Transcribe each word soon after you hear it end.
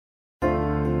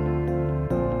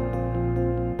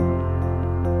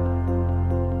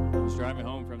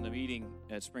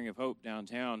at Spring of Hope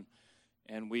downtown,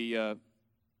 and we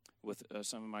with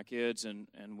some of my kids, and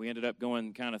we ended up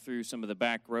going kind of through some of the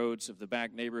back roads of the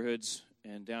back neighborhoods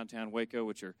in downtown Waco,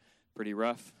 which are pretty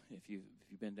rough if you've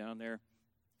been down there.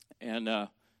 And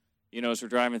as we're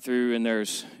driving through, and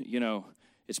there's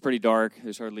it's pretty dark.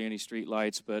 There's hardly any street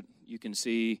lights, but you can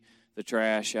see the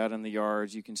trash out in the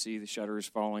yards. You can see the shutters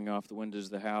falling off the windows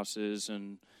of the houses,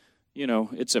 and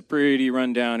it's a pretty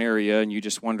rundown area, and you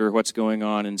just wonder what's going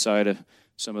on inside of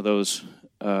some of those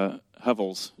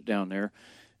hovels down there.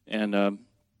 And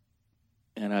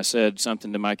I said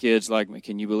something to my kids like,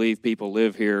 "Can you believe people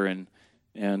live here?" And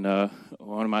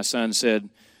one of my sons said,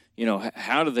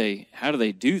 how do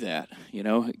they do that?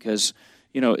 Because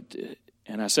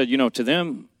and I said, to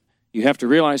them, you have to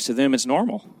realize to them it's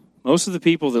normal. Most of the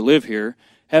people that live here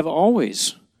have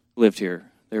always lived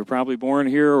here. They were probably born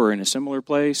here or in a similar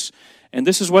place, and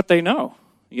this is what they know,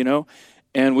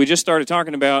 And we just started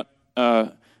talking about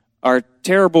our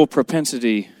terrible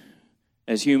propensity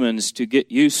as humans to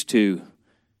get used to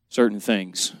certain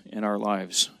things in our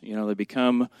lives. They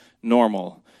become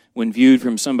normal. When viewed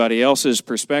from somebody else's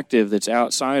perspective that's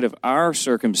outside of our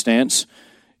circumstance,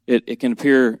 it can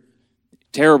appear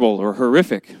terrible or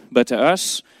horrific. But to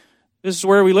us, this is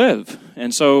where we live.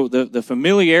 And so the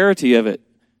familiarity of it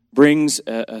brings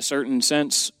a certain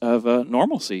sense of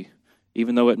normalcy,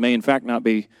 even though it may in fact not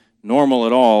be normal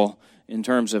at all in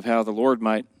terms of how the Lord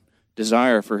might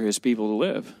desire for his people to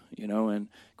live. And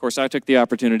of course I took the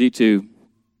opportunity to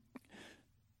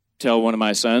tell one of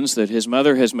my sons that his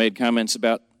mother has made comments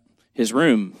about his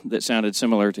room that sounded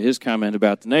similar to his comment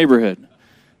about the neighborhood.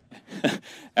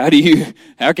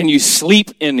 How can you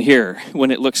sleep in here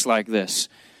when it looks like this?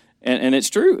 And it's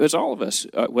true. It's all of us.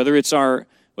 Whether it's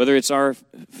our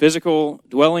physical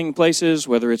dwelling places,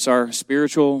 whether it's our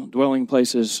spiritual dwelling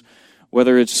places,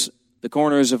 whether it's the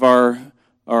corners of our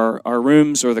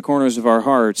rooms or the corners of our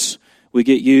hearts, we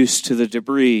get used to the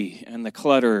debris and the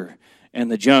clutter and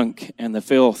the junk and the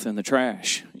filth and the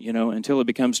trash, until it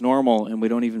becomes normal and we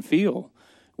don't even feel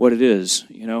what it is,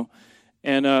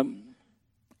 And,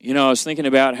 I was thinking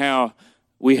about how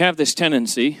we have this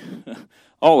tendency,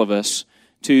 all of us,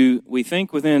 we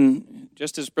think within,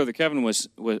 just as Brother Kevin was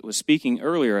speaking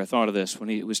earlier, I thought of this, when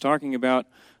he was talking about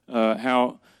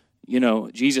how,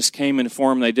 Jesus came in a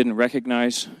form they didn't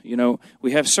recognize.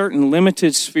 We have certain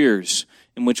limited spheres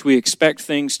in which we expect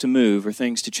things to move or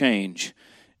things to change,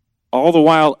 all the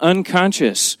while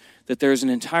unconscious that there's an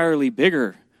entirely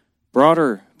bigger,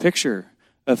 broader picture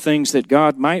of things that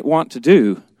God might want to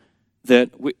do that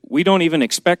we don't even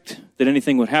expect that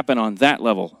anything would happen on that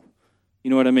level. You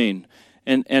know what I mean?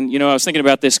 And I was thinking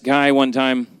about this guy one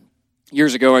time,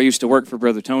 years ago. I used to work for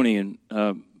Brother Tony and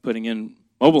putting in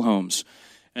mobile homes.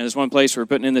 And there's one place we're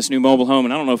putting in this new mobile home,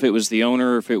 and I don't know if it was the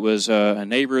owner or if it was a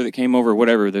neighbor that came over or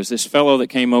whatever. There's this fellow that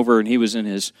came over, and he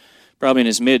was probably in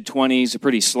his mid-20s, a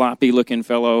pretty sloppy-looking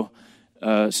fellow,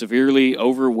 severely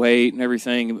overweight and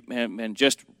everything, and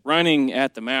just running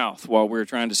at the mouth while we were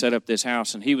trying to set up this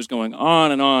house. And he was going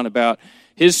on and on about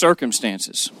his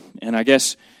circumstances. And I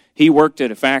guess he worked at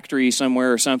a factory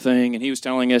somewhere or something, and he was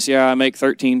telling us, I make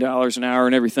 $13 an hour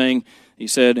and everything. He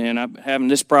said, and I'm having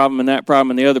this problem and that problem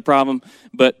and the other problem.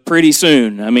 But pretty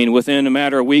soon, within a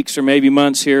matter of weeks or maybe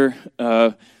months here,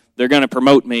 they're going to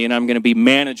promote me, and I'm going to be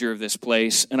manager of this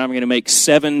place, and I'm going to make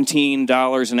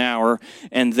 $17 an hour.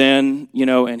 And then,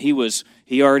 and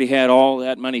he already had all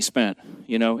that money spent.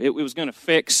 It was going to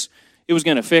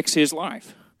fix his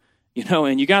life.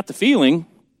 And you got the feeling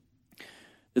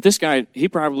that this guy, he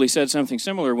probably said something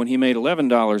similar when he made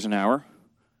 $11 an hour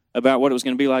about what it was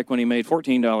going to be like when he made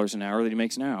 $14 an hour that he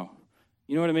makes now.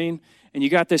 You know what I mean? And you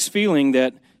got this feeling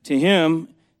that to him,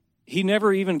 he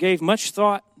never even gave much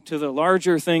thought to the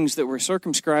larger things that were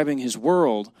circumscribing his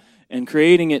world and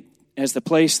creating it as the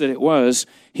place that it was.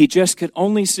 He just could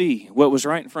only see what was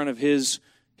right in front of his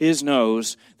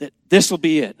nose, that this will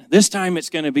be it. This time it's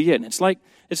going to be it. And it's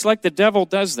like the devil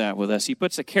does that with us. He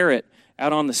puts a carrot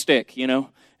out on the stick, and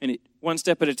one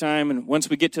step at a time, and once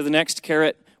we get to the next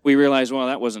carrot, we realize, well,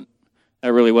 that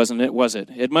really wasn't it, was it?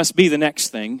 It must be the next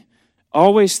thing.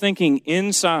 Always thinking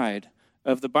inside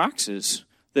of the boxes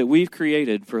that we've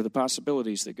created for the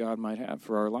possibilities that God might have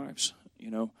for our lives,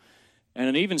 And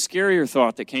an even scarier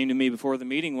thought that came to me before the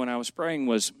meeting when I was praying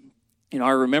was, I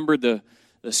remembered the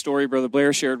story Brother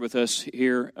Blair shared with us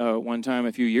here one time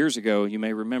a few years ago. You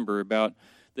may remember about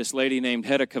this lady named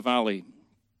Hedda Cavalli,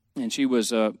 and she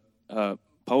was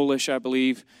Polish, I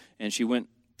believe, and she went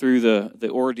through the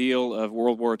ordeal of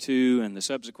World War II and the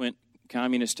subsequent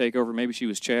communist takeover. Maybe she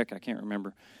was Czech, I can't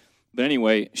remember. But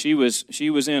anyway, she was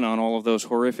in on all of those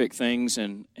horrific things,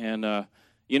 and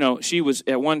she was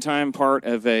at one time part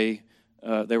of they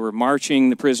were marching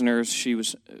the prisoners. She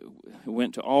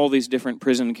went to all these different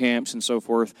prison camps and so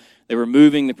forth. They were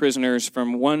moving the prisoners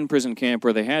from one prison camp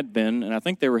where they had been, and I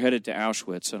think they were headed to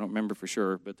Auschwitz. I don't remember for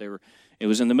sure, but it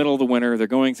was in the middle of the winter. They're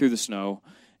going through the snow,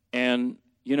 and,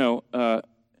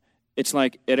 it's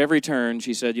like at every turn,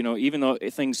 she said, even though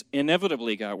things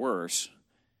inevitably got worse,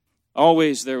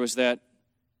 always there was that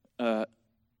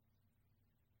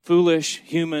foolish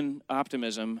human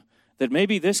optimism that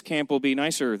maybe this camp will be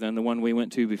nicer than the one we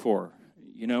went to before.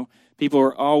 People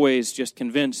are always just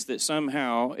convinced that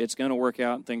somehow it's going to work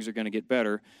out and things are going to get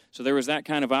better. So there was that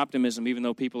kind of optimism, even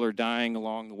though people are dying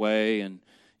along the way, and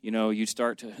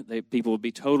people would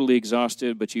be totally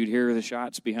exhausted, but you'd hear the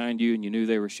shots behind you, and you knew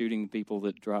they were shooting people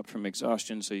that dropped from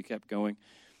exhaustion, so you kept going.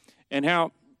 And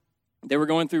how they were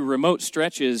going through remote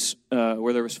stretches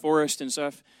where there was forest and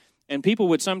stuff, and people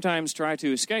would sometimes try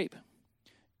to escape.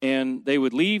 And they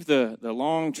would leave the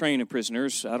long train of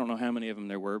prisoners. I don't know how many of them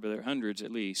there were, but there were hundreds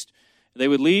at least. They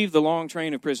would leave the long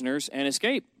train of prisoners and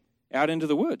escape out into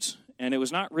the woods. And it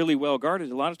was not really well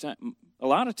guarded. A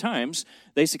lot of times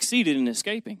they succeeded in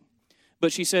escaping.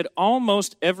 But she said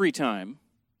almost every time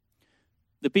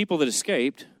the people that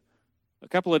escaped, a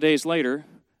couple of days later,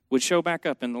 would show back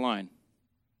up in the line,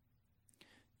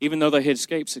 even though they had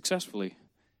escaped successfully.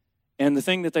 And the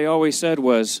thing that they always said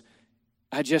was,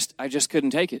 I just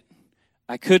couldn't take it.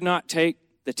 I could not take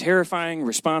the terrifying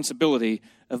responsibility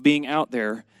of being out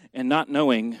there and not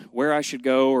knowing where I should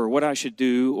go or what I should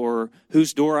do or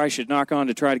whose door I should knock on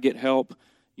to try to get help,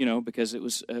 because it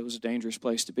was a dangerous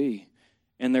place to be.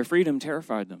 And their freedom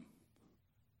terrified them.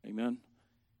 Amen.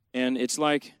 And it's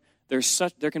like there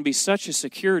can be such a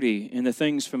security in the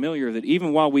things familiar that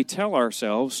even while we tell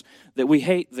ourselves that we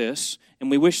hate this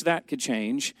and we wish that could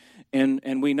change,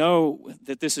 and we know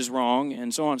that this is wrong,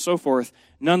 and so on and so forth,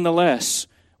 nonetheless,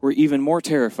 we're even more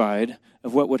terrified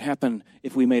of what would happen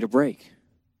if we made a break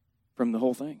from the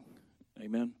whole thing.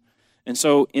 Amen. And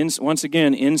so, once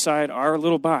again, inside our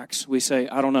little box, we say,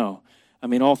 I don't know. I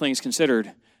mean, all things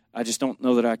considered, I just don't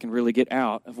know that I can really get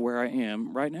out of where I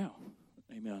am right now.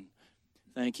 Amen.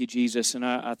 Thank you, Jesus. And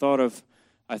I thought of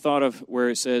where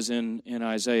it says in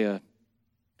Isaiah,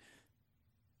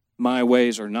 my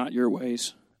ways are not your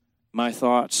ways. My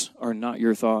thoughts are not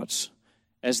your thoughts.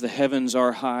 As the heavens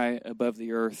are high above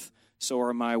the earth, so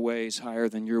are my ways higher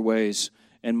than your ways,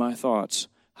 and my thoughts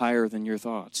higher than your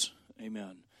thoughts.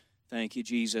 Amen. Thank you,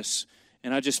 Jesus.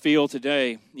 And I just feel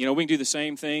today, we can do the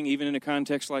same thing even in a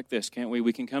context like this, can't we?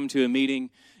 We can come to a meeting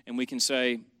and we can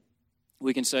say,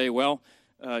 well,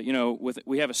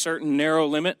 we have a certain narrow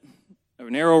limit, a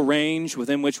narrow range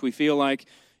within which we feel like,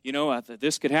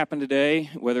 this could happen today,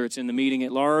 whether it's in the meeting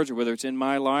at large or whether it's in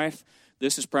my life.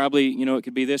 This is probably, it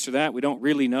could be this or that. We don't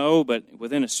really know, but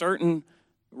within a certain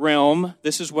realm,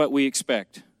 this is what we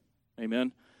expect.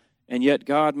 Amen. And yet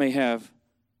God may have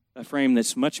a frame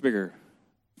that's much bigger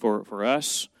for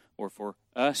us or for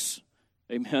us.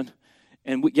 Amen.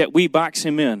 And yet we box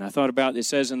him in. I thought about, it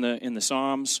says in the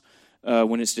Psalms,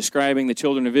 when it's describing the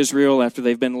children of Israel after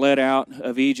they've been led out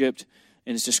of Egypt,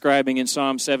 and it's describing in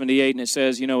Psalm 78, and it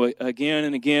says, again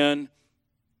and again,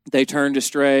 they turned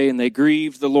astray, and they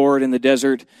grieved the Lord in the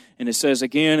desert. And it says,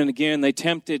 again and again, they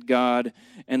tempted God,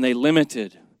 and they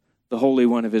limited the Holy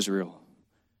One of Israel.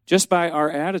 Just by our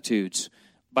attitudes,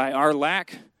 by our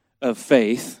lack of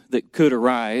faith that could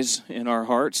arise in our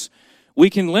hearts, we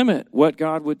can limit what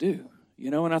God would do.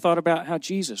 And I thought about how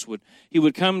Jesus would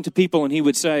come to people, and he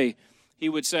would say,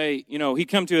 he'd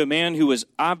come to a man who was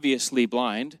obviously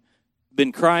blind,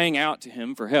 been crying out to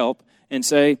him for help, and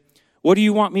say, what do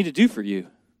you want me to do for you?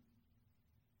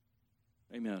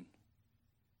 Amen.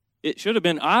 It should have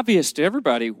been obvious to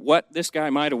everybody what this guy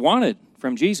might have wanted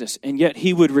from Jesus, and yet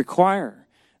he would require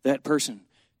that person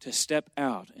to step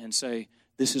out and say,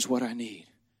 this is what I need.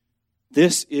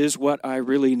 This is what I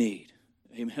really need.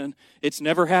 Amen. It's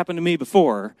never happened to me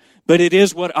before, but it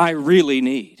is what I really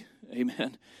need.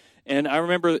 Amen. And I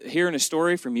remember hearing a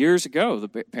story from years ago,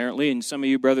 apparently, and some of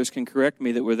you brothers can correct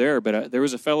me that were there, but there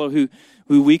was a fellow who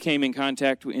we came in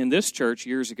contact with in this church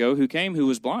years ago who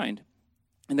was blind.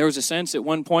 And there was a sense at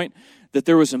one point that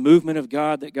there was a movement of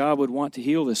God, that God would want to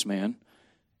heal this man.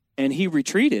 And he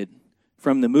retreated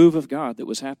from the move of God that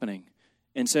was happening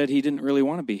and said he didn't really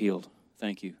want to be healed.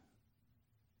 Thank you.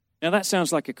 Now that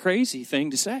sounds like a crazy thing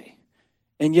to say.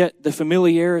 And yet the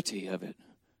familiarity of it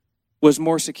was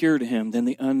more secure to him than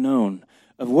the unknown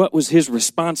of what was his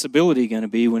responsibility going to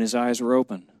be when his eyes were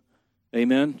open.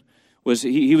 Amen?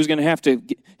 He was going to have to,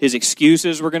 his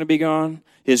excuses were going to be gone.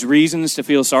 His reasons to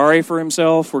feel sorry for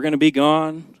himself were going to be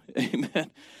gone.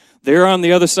 Amen? There on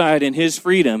the other side, in his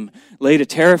freedom, laid a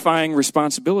terrifying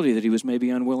responsibility that he was maybe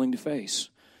unwilling to face.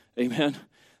 Amen.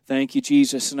 Thank you,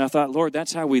 Jesus. And I thought, Lord,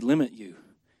 that's how we limit you.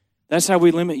 That's how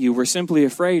we limit you. We're simply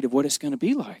afraid of what it's going to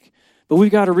be like. But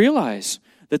we've got to realize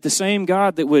that the same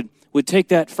God that would take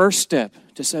that first step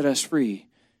to set us free,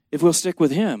 if we'll stick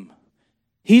with him,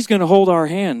 he's going to hold our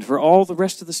hand for all the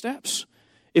rest of the steps.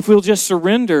 If we'll just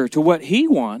surrender to what he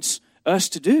wants us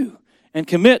to do and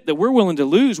commit that we're willing to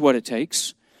lose what it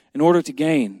takes in order to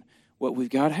gain what we've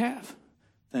got to have.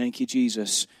 Thank you,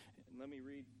 Jesus. Let me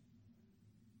read.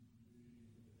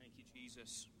 Thank you,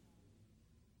 Jesus.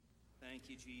 Thank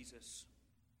you, Jesus.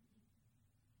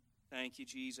 Thank you,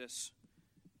 Jesus.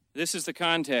 This is the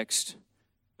context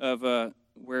of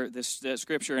where that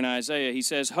scripture in Isaiah. He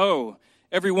says, "Ho,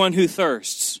 everyone who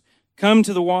thirsts, come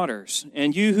to the waters,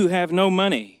 and you who have no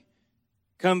money,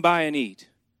 come buy and eat."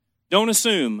 Don't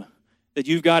assume that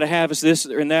you've got to have this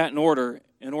and that in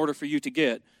order for you to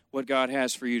get what God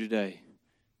has for you today.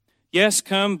 Yes,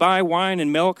 come buy wine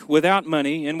and milk without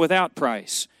money and without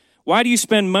price. Why do you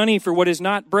spend money for what is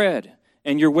not bread,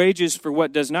 and your wages for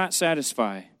what does not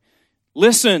satisfy?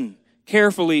 Listen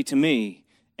carefully to me,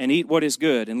 and eat what is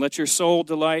good, and let your soul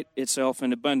delight itself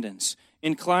in abundance.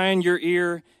 Incline your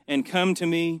ear and come to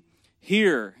me.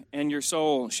 Hear, and your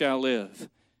soul shall live.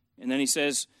 And then he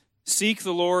says, seek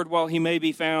the Lord while he may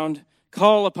be found.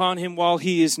 Call upon him while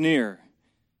he is near.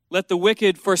 Let the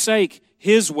wicked forsake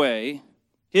his way,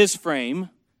 his frame,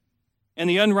 and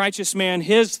the unrighteous man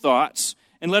his thoughts,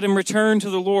 and let him return to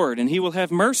the Lord, and he will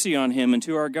have mercy on him and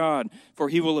to our God, for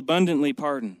he will abundantly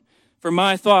pardon. For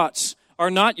my thoughts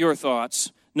are not your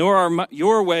thoughts, nor are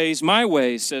your ways my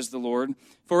ways, says the Lord.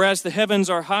 For as the heavens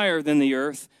are higher than the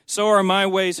earth, so are my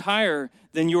ways higher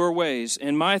than your ways,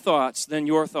 and my thoughts than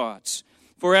your thoughts.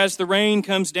 For as the rain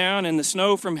comes down and the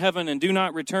snow from heaven and do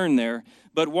not return there,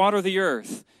 but water the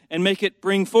earth, and make it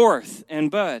bring forth and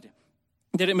bud,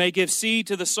 that it may give seed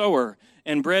to the sower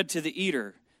and bread to the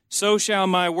eater, so shall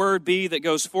my word be that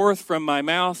goes forth from my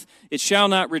mouth. It shall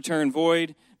not return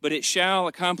void, but it shall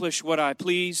accomplish what I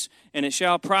please, and it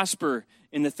shall prosper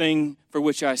in the thing for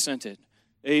which I sent it.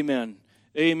 Amen.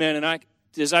 Amen. And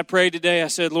as I prayed today, I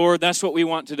said, Lord, that's what we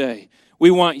want today.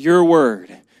 We want your word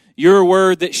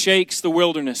that shakes the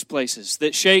wilderness places,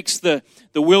 that shakes the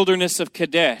wilderness of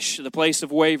Kadesh, the place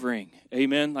of wavering.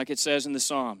 Amen, like it says in the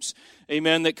Psalms.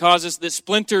 Amen, that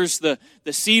splinters the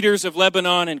cedars of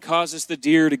Lebanon and causes the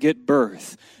deer to get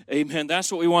birth. Amen, that's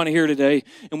what we want to hear today.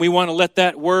 And we want to let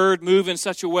that word move in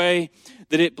such a way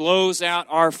that it blows out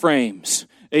our frames.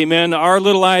 Amen, our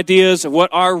little ideas of what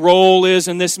our role is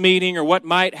in this meeting or what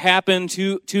might happen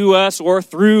to us or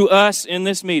through us in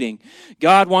this meeting.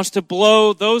 God wants to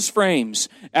blow those frames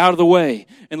out of the way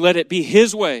and let it be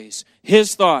his ways,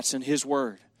 his thoughts, and his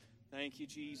word. Thank you,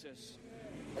 Jesus.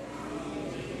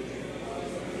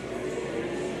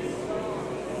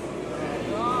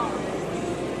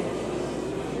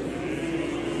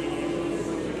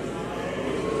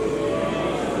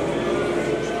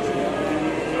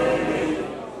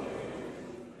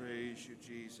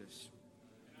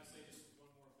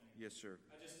 Yes, sir.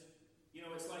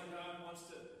 It's like God wants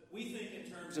to, we think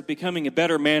in terms of becoming a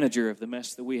better manager of the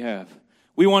mess that we have.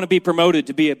 We want to be promoted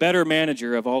to be a better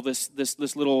manager of all this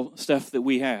little stuff that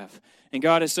we have. And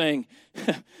God is saying,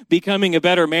 becoming a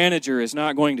better manager is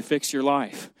not going to fix your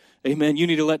life. Amen. You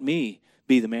need to let me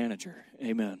be the manager.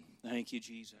 Amen. Thank you,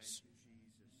 Jesus.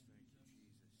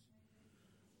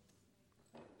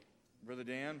 Brother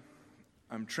Dan,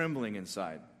 I'm trembling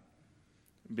inside.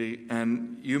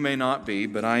 And you may not be,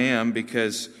 but I am,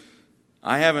 because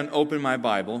I haven't opened my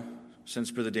Bible since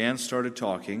Brother Dan started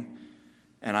talking,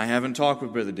 and I haven't talked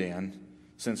with Brother Dan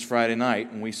since Friday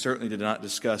night, and we certainly did not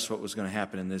discuss what was going to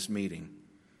happen in this meeting.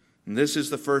 And this is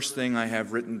the first thing I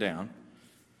have written down.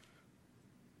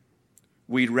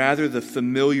 We'd rather the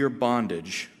familiar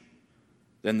bondage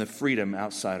than the freedom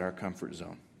outside our comfort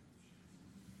zone.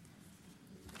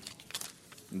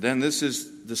 And then this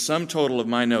is the sum total of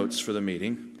my notes for the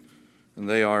meeting, and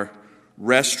they are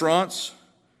restaurants,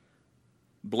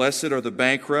 blessed are the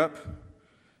bankrupt,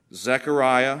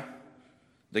 Zechariah,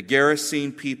 the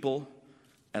Gerasene people,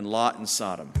 and Lot and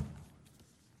Sodom.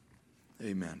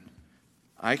 Amen.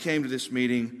 I came to this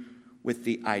meeting with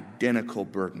the identical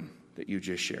burden that you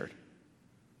just shared.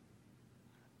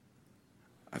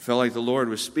 I felt like the Lord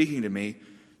was speaking to me.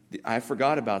 I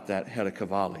forgot about that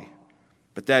Hedekavali.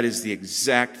 But that is the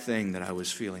exact thing that I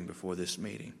was feeling before this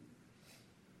meeting.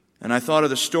 And I thought of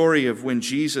the story of when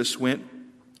Jesus went.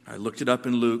 I looked it up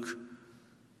in Luke.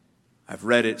 I've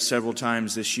read it several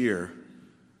times this year.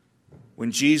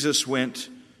 When Jesus went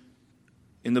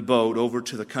in the boat over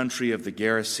to the country of the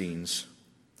Gerasenes,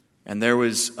 And there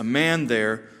was a man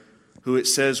there who it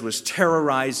says was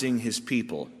terrorizing his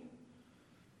people.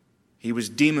 He was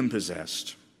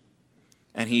demon-possessed.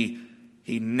 And he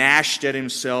gnashed at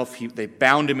himself. They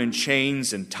bound him in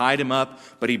chains and tied him up,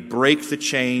 but he'd break the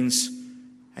chains,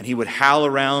 and he would howl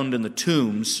around in the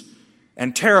tombs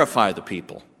and terrify the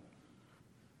people.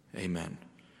 Amen.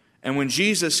 And when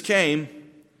Jesus came,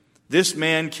 this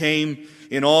man came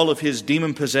in all of his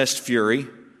demon-possessed fury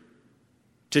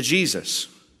to Jesus.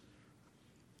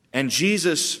 And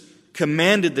Jesus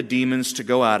commanded the demons to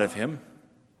go out of him,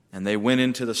 and they went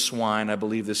into the swine. I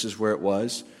believe this is where it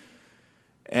was.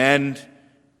 And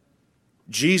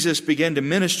Jesus began to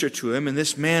minister to him, and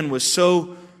this man was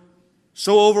so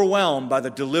overwhelmed by the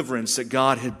deliverance that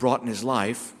God had brought in his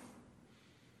life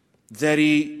that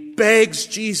he begs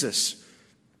Jesus,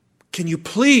 "Can you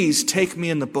please take me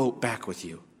in the boat back with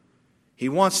you?" He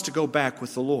wants to go back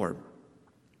with the Lord.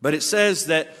 But it says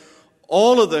that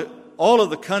all of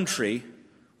the country,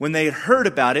 when they had heard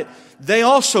about it, they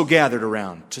also gathered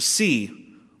around to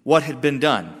see what had been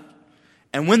done.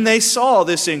 And when they saw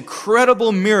this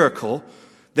incredible miracle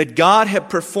that God had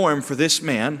performed for this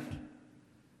man,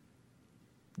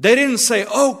 they didn't say,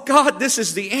 "Oh God, this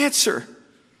is the answer.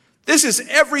 This is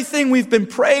everything we've been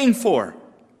praying for.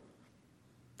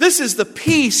 This is the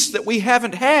peace that we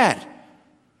haven't had.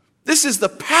 This is the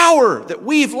power that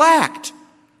we've lacked."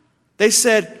 They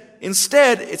said,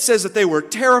 instead, it says that they were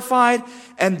terrified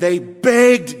and they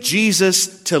begged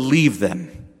Jesus to leave them.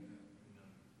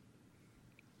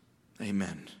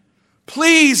 Amen.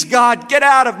 "Please, God, get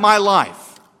out of my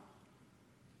life."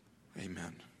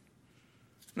 Amen.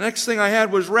 The next thing I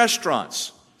had was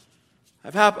restaurants. I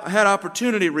had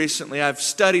opportunity recently. I've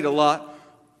studied a lot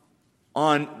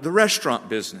on the restaurant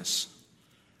business.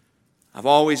 I've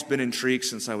always been intrigued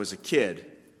since I was a kid.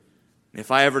 If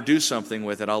I ever do something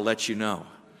with it, I'll let you know.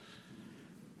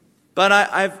 But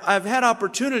I've had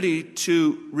opportunity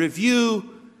to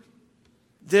review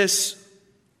this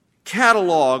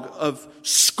catalog of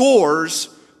scores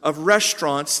of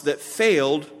restaurants that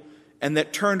failed and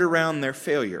that turned around their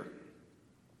failure.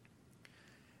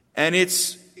 And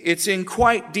it's in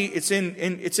great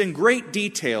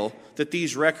detail that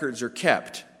these records are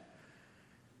kept.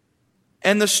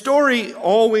 And the story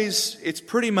always, it's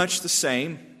pretty much the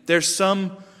same. There's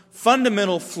some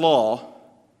fundamental flaw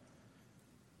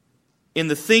in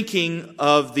the thinking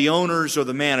of the owners or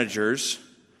the managers,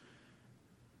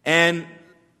 and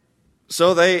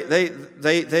so they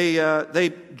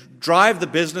drive the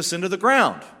business into the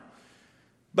ground.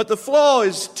 But the flaw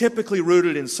is typically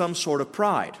rooted in some sort of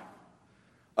pride,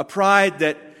 a pride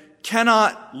that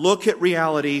cannot look at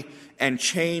reality and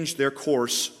change their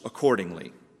course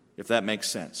accordingly, if that makes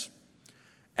sense.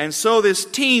 And so this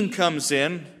team comes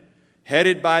in,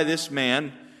 headed by this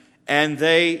man, and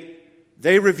they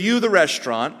review the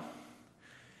restaurant,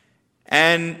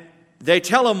 and they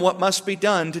tell him what must be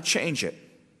done to change it.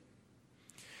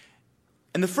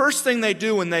 And the first thing they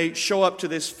do when they show up to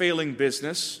this failing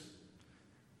business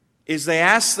is they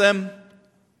ask them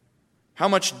how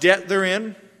much debt they're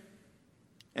in,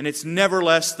 and it's never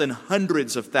less than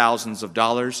hundreds of thousands of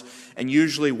dollars, and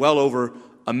usually well over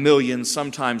 $1 million,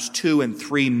 sometimes $2 and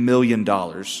 $3 million.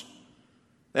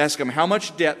 They ask them how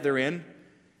much debt they're in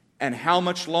and how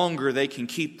much longer they can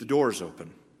keep the doors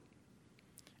open.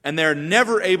 And they're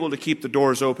never able to keep the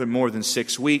doors open more than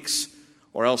 6 weeks,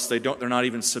 or else they're not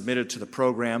even submitted to the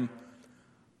program.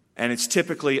 And it's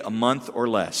typically a month or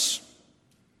less.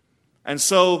 And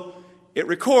so it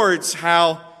records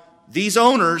how these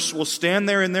owners will stand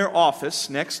there in their office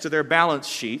next to their balance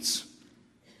sheets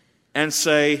and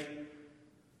say,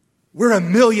 "We're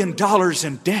 $1 million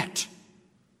in debt."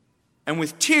 And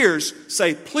with tears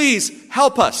say, "Please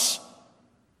help us."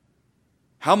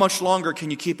 "How much longer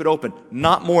can you keep it open?"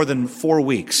 "Not more than 4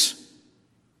 weeks."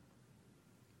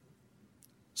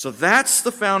 So that's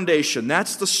the foundation.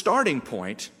 That's the starting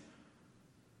point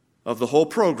of the whole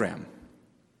program.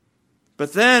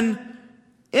 But then,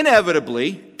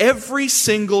 inevitably, every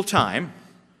single time,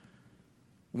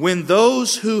 when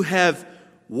those who have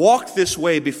walked this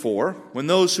way before, when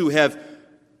those who have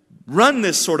run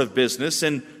this sort of business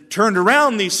and turned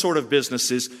around these sort of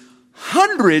businesses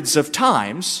hundreds of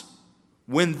times,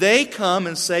 when they come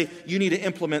and say, "You need to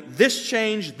implement this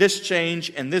change,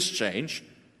 and this change,"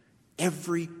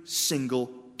 every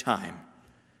single time,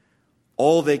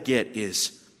 all they get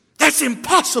is, "That's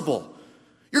impossible.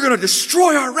 You're going to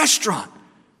destroy our restaurant.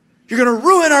 You're going to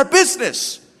ruin our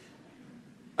business."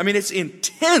 I mean, it's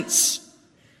intense,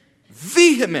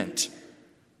 vehement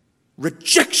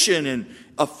rejection and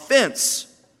offense.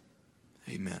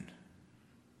 Amen.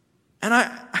 And I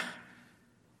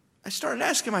started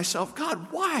asking myself, God,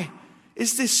 why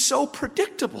is this so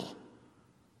predictable?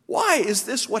 Why is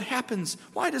this what happens?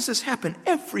 Why does this happen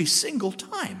every single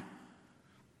time?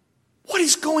 What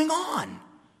is going on?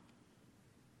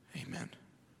 Amen.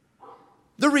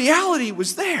 The reality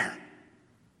was there.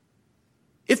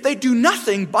 If they do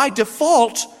nothing by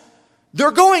default,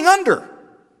 they're going under.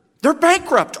 They're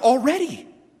bankrupt already.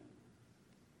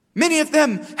 Many of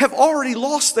them have already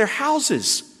lost their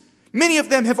houses. Many of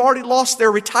them have already lost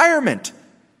their retirement.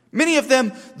 Many of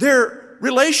them, their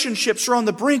relationships are on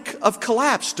the brink of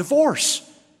collapse, divorce.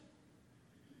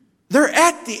 They're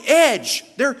at the edge.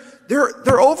 They're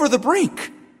over the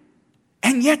brink.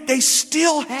 And yet they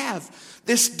still have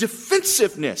this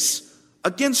defensiveness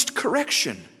against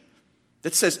correction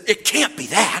that says, it can't be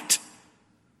that.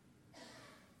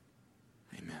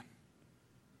 Amen.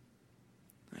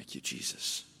 Thank you,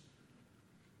 Jesus.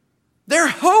 Their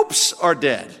hopes are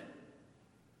dead.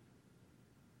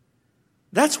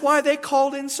 That's why they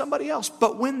called in somebody else.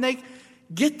 But when they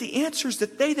get the answers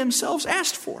that they themselves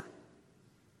asked for,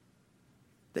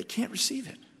 they can't receive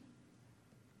it.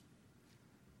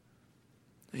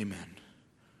 Amen.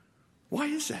 Why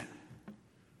is that?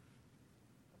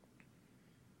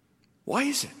 Why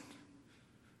is it?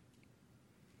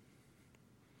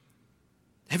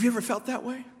 Have you ever felt that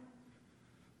way?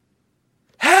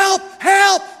 Help,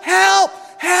 help, help,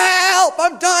 help,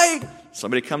 I'm dying.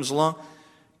 Somebody comes along,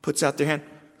 puts out their hand.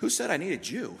 Who said I needed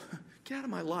you? Get out of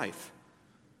my life.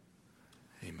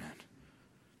 Amen.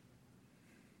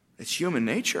 It's human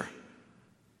nature.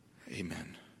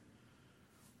 Amen.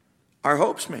 Our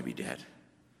hopes may be dead,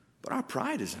 but our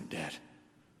pride isn't dead.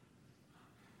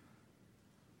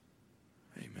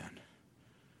 Amen.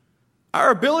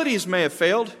 Our abilities may have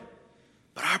failed,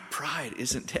 but our pride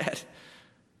isn't dead.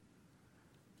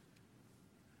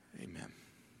 Amen.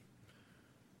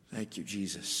 Thank you,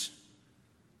 Jesus.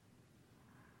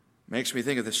 Makes me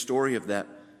think of the story of that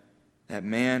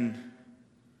man.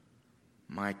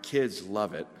 My kids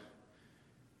love it.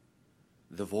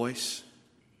 The Voice.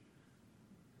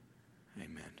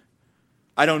 Amen.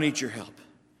 I don't need your help.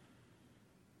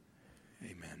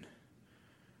 Amen.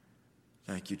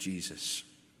 Thank you, Jesus.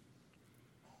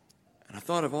 And I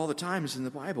thought of all the times in the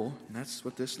Bible, and that's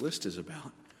what this list is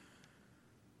about,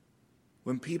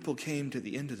 when people came to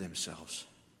the end of themselves,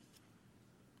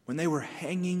 when they were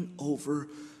hanging over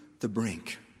the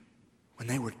brink, when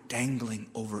they were dangling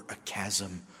over a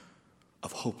chasm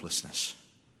of hopelessness.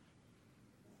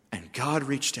 And God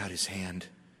reached out his hand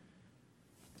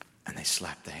and they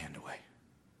slapped the hand away.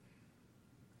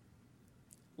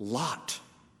 Lot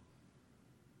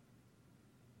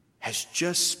has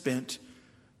just spent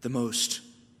the most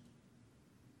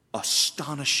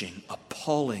astonishing,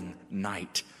 appalling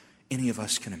night any of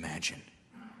us can imagine.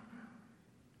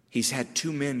 He's had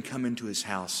 2 men come into his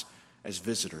house as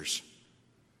visitors.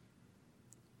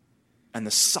 And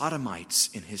the sodomites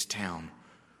in his town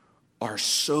are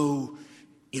so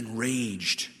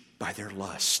enraged by their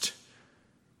lust.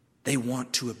 They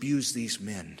want to abuse these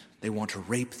men. They want to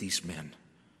rape these men.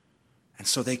 And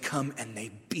so they come and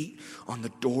they beat on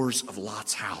the doors of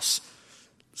Lot's house.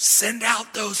 Send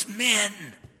out those men.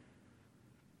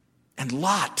 And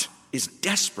Lot is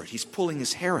desperate. He's pulling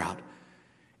his hair out.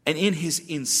 And in his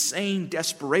insane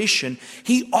desperation,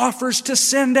 he offers to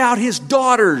send out his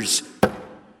daughters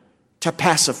to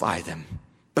pacify them.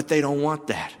 But they don't want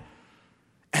that.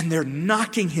 And they're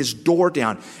knocking his door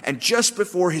down. And just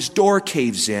before his door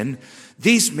caves in,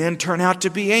 these men turn out to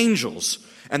be angels.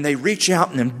 And they reach out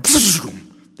and then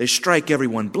boom, they strike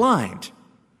everyone blind.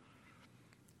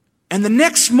 And the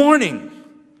next morning,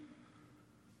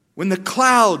 when the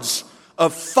clouds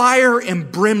of fire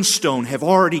and brimstone have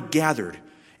already gathered,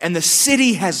 and the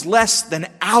city has less than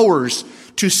hours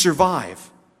to survive,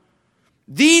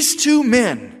 these 2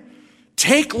 men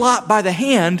take Lot by the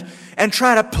hand and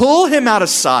try to pull him out of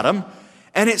Sodom.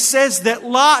 And it says that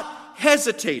Lot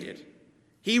hesitated.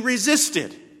 He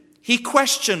resisted. He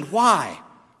questioned why.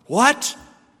 What?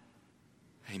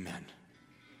 Amen.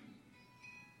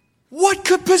 What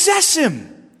could possess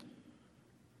him?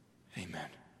 Amen.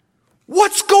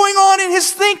 What's going on in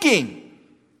his thinking?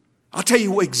 I'll tell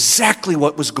you exactly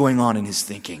what was going on in his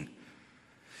thinking.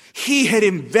 He had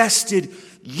invested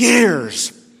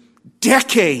years,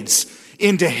 decades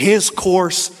into his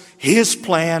course, his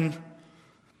plan,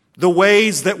 the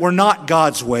ways that were not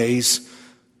God's ways.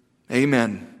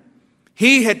 Amen.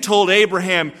 He had told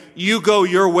Abraham, you go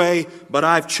your way, but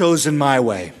I've chosen my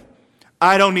way.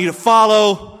 I don't need to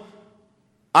follow.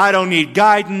 I don't need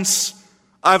guidance.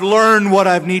 I've learned what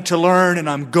I need to learn, and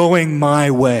I'm going my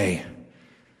way.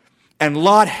 And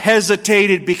Lot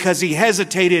hesitated because he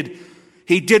hesitated.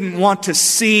 He didn't want to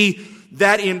see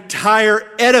that entire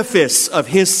edifice of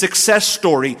his success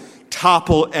story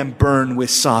topple and burn with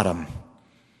Sodom.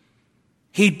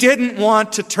 He didn't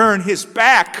want to turn his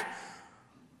back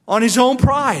on his own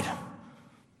pride,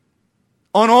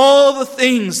 on all the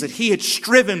things that he had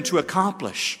striven to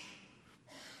accomplish.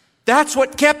 That's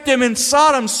what kept him in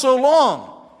Sodom so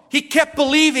long. He kept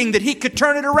believing that he could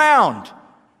turn it around.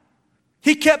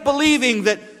 He kept believing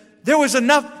that there was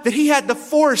enough, that he had the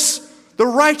force, the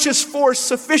righteous force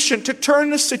sufficient to turn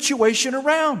the situation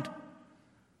around.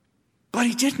 But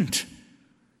he didn't.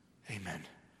 Amen.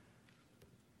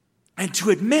 And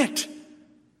to admit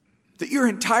that your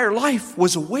entire life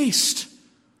was a waste,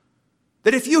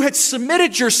 that if you had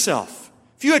submitted yourself,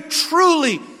 if you had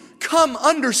truly come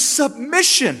under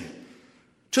submission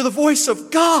to the voice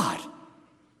of God,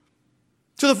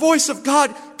 to the voice of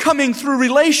God coming through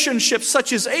relationships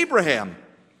such as Abraham,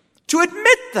 to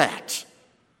admit that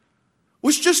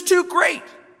was just too great.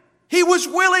 He was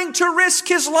willing to risk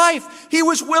his life. He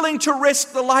was willing to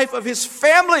risk the life of his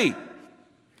family.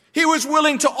 He was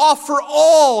willing to offer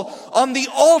all on the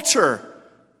altar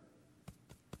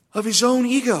of his own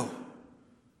ego.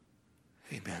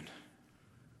 Amen.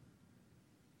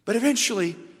 But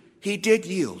eventually, he did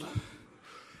yield.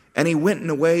 And he went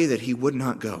in a way that he would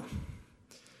not go.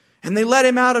 And they let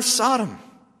him out of Sodom.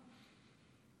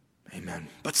 Amen.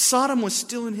 But Sodom was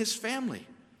still in his family.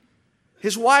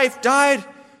 His wife died.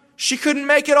 She couldn't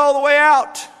make it all the way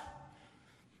out.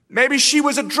 Maybe she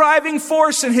was a driving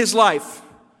force in his life.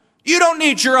 You don't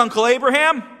need your Uncle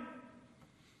Abraham.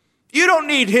 You don't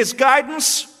need his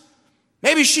guidance.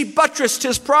 Maybe she buttressed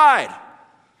his pride.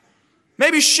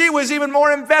 Maybe she was even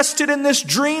more invested in this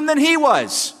dream than he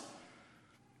was.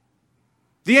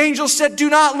 The angel said, do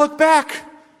not look back.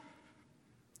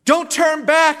 Don't turn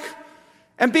back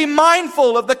and be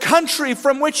mindful of the country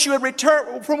from which you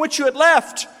had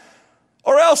left,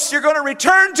 or else you're going to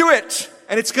return to it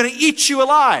and it's going to eat you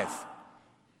alive.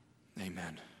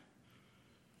 Amen.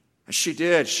 And she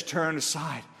did. She turned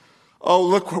aside. Oh,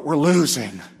 look what we're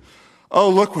losing.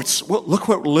 Oh, look what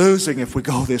we're losing if we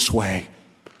go this way.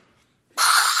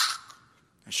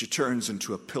 And she turns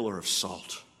into a pillar of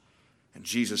salt. And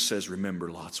Jesus says,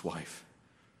 remember Lot's wife.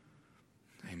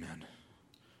 Amen.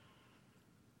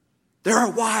 There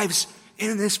are wives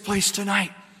in this place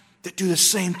tonight that do the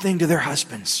same thing to their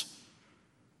husbands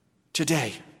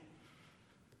today.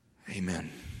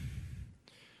 Amen.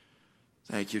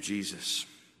 Thank you, Jesus.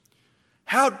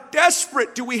 How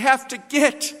desperate do we have to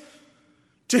get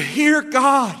to hear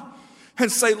God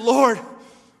and say, Lord,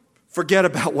 forget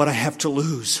about what I have to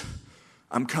lose.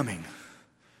 I'm coming.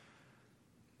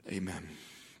 Amen.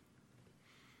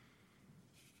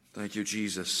 Thank you,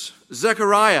 Jesus.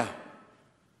 Zechariah.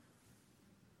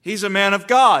 He's a man of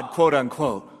God, quote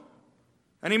unquote.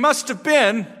 And he must have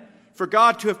been for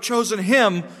God to have chosen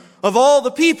him of all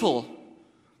the people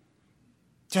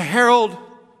to herald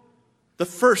the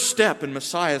first step in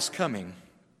Messiah's coming,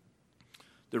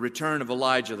 the return of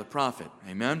Elijah the prophet.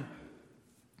 Amen.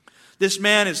 This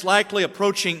man is likely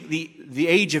approaching the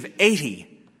age of 80.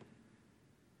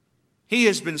 He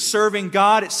has been serving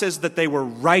God. It says that they were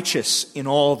righteous in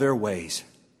all their ways.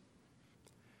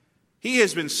 He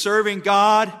has been serving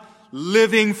God,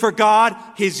 living for God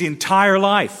his entire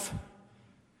life.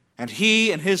 And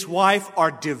he and his wife are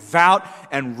devout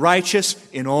and righteous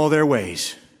in all their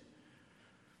ways.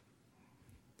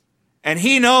 And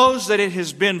he knows that it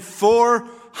has been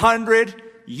 400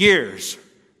 years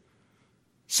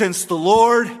since the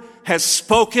Lord has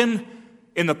spoken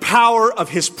in the power of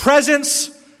his presence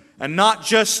and not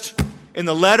just in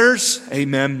the letters,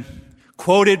 amen,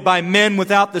 quoted by men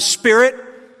without the Spirit.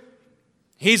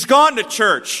 He's gone to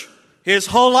church his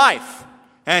whole life,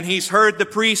 and he's heard the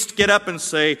priest get up and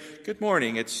say, good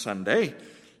morning, it's Sunday.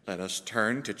 Let us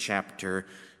turn to chapter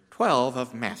 12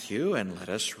 of Matthew, and let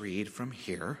us read from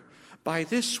here. By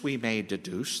this we may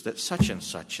deduce that such and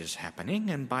such is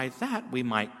happening, and by that we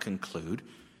might conclude.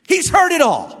 He's heard it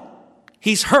all.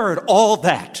 He's heard all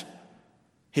that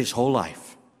his whole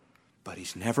life, but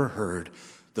he's never heard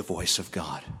the voice of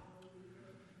God.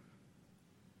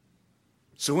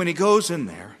 So when he goes in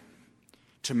there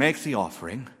to make the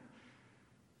offering,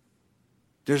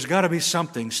 there's got to be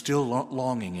something still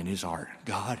longing in his heart.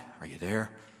 God, are you there?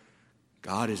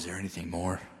 God, is there anything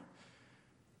more?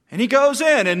 And he goes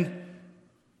in, and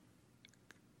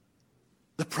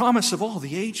the promise of all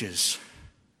the ages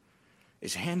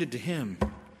is handed to him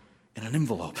in an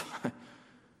envelope.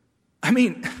 I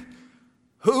mean,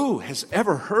 who has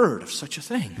ever heard of such a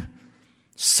thing?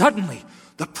 Suddenly,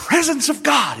 the presence of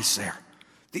God is there.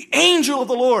 The angel of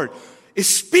the Lord is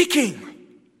speaking.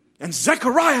 And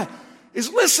Zechariah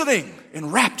is listening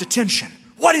in rapt attention.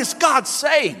 What is God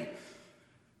saying? And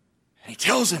he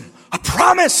tells him a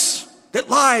promise that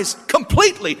lies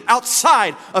completely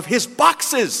outside of his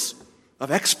boxes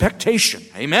of expectation.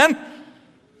 Amen?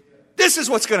 This is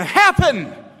what's going to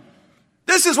happen.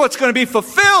 This is what's going to be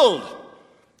fulfilled.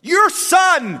 Your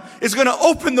son is going to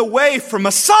open the way for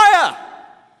Messiah.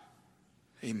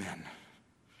 Amen.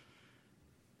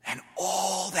 And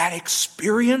all that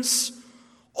experience,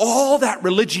 all that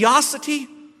religiosity,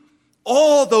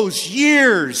 all those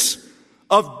years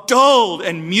of dulled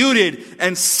and muted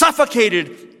and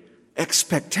suffocated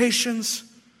expectations,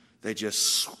 they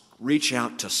just reach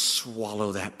out to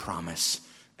swallow that promise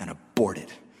and abort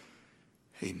it.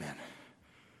 Amen.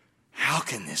 How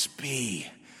can this be,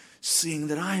 seeing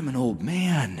that I am an old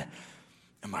man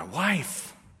and my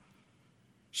wife,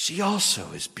 she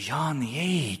also is beyond the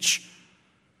age?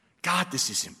 God, this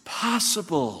is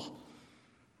impossible.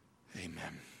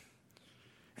 Amen.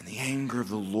 And the anger of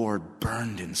the Lord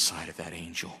burned inside of that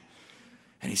angel.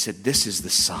 And he said, this is the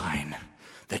sign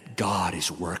that God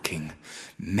is working.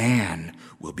 Man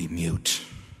will be mute.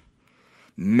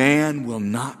 Man will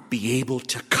not be able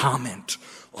to comment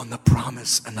on the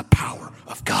promise and the power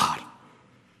of God.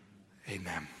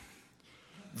 Amen.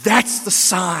 That's the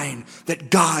sign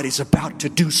that God is about to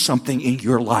do something in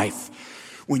your life.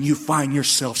 When you find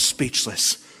yourself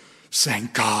speechless, saying,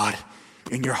 God,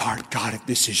 in your heart, God, if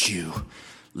this is you,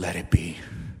 let it be.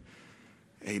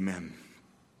 Amen.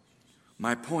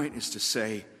 My point is to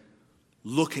say,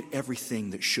 look at everything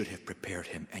that should have prepared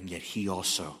him, and yet he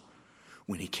also,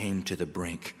 when he came to the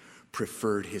brink,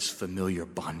 preferred his familiar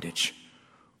bondage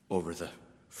over the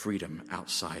freedom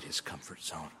outside his comfort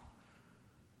zone.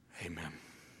 Amen.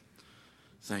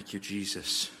 Thank you,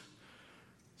 Jesus.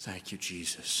 Thank you,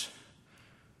 Jesus.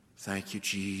 Thank you,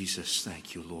 Jesus.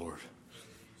 Thank you, Lord.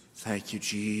 Thank you,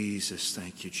 Jesus.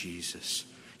 Thank you, Jesus.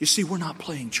 You see, we're not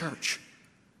playing church.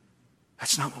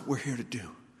 That's not what we're here to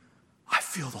do. I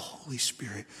feel the Holy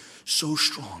Spirit so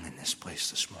strong in this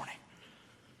place this morning.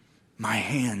 My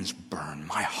hands burn.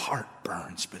 My heart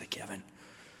burns, Brother Kevin.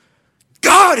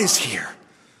 God is here.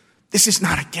 This is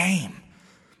not a game.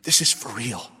 This is for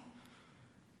real.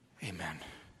 Amen.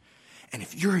 And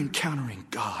if you're encountering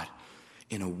God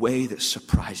in a way that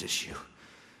surprises you,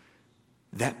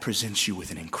 that presents you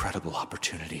with an incredible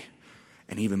opportunity,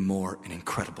 and even more, an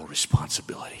incredible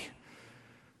responsibility.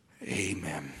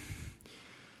 Amen.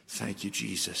 Thank you,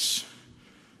 Jesus.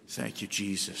 Thank you,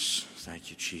 Jesus. Thank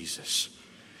you, Jesus.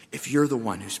 If you're the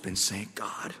one who's been saying,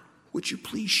 God, would you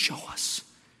please show us?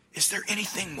 Is there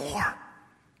anything more?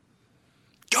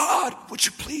 God, would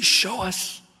you please show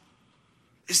us?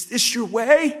 Is this your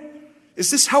way?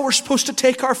 Is this how we're supposed to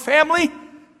take our family?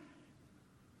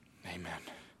 Amen.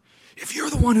 If you're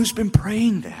the one who's been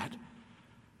praying that,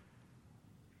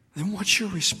 then what's your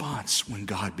response when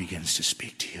God begins to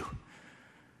speak to you?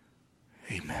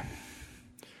 Amen.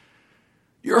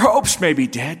 Your hopes may be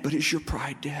dead, but is your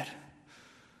pride dead?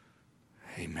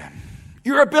 Amen.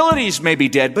 Your abilities may be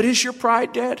dead, but is your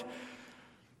pride dead?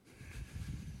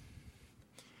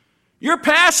 Your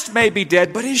past may be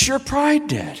dead, but is your pride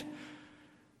dead?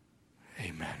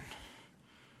 Amen.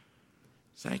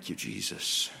 Thank you,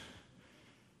 Jesus.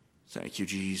 Thank you,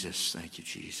 Jesus. Thank you,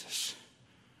 Jesus.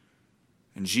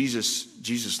 And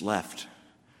Jesus left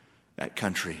that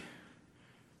country.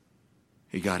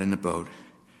 He got in the boat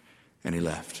and he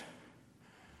left.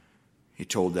 He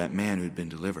told that man who had been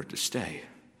delivered to stay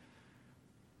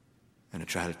and to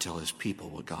try to tell his people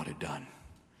what God had done.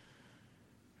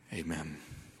 Amen.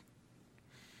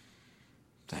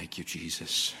 Thank you,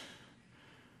 Jesus.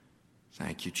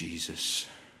 Thank you, Jesus.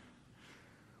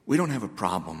 We don't have a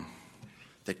problem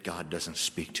that God doesn't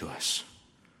speak to us.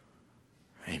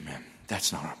 Amen.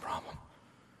 That's not our problem.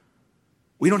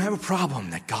 We don't have a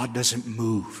problem that God doesn't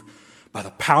move by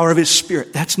the power of his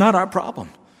Spirit. That's not our problem.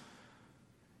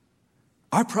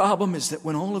 Our problem is that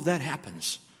when all of that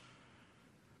happens,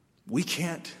 we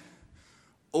can't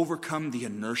overcome the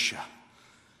inertia.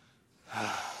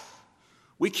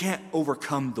 We can't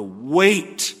overcome the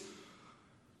weight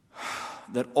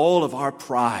that all of our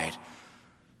pride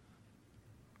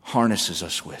harnesses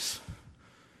us with.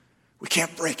 We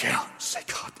can't break out and say,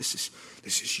 God, this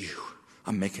is you.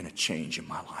 I'm making a change in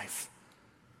my life.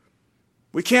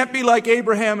 We can't be like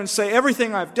Abraham and say,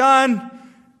 everything I've done,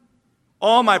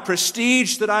 all my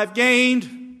prestige that I've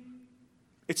gained,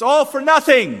 it's all for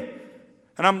nothing.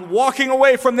 And I'm walking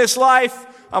away from this life.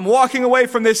 I'm walking away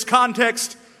from this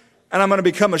context. And I'm going to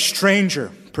become a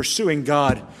stranger pursuing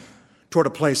God toward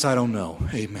a place I don't know.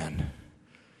 Amen.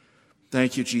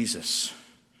 Thank you, Jesus.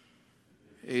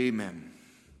 Amen.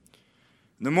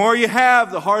 The more you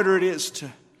have, the harder it is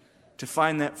to to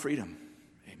find that freedom.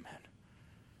 Amen.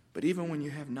 But even when you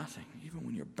have nothing, even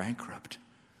when you're bankrupt,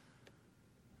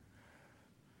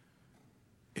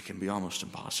 it can be almost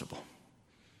impossible.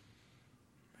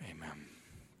 Amen.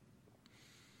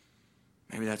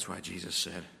 Maybe that's why Jesus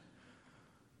said,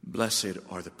 "Blessed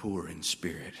are the poor in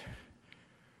spirit,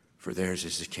 for theirs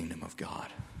is the kingdom of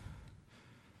God."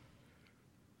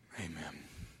 Amen.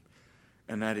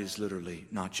 And that is literally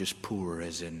not just poor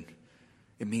as in,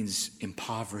 it means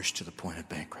impoverished to the point of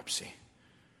bankruptcy.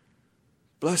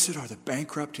 Blessed are the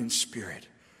bankrupt in spirit,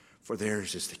 for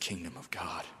theirs is the kingdom of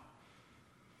God.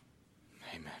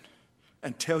 Amen.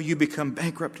 Until you become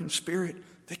bankrupt in spirit,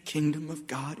 the kingdom of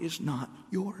God is not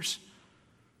yours.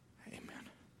 Amen.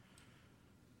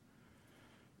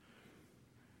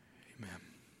 Amen.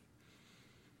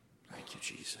 Thank you,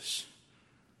 Jesus.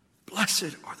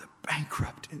 Blessed are the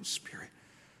bankrupt in spirit.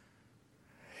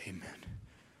 Amen.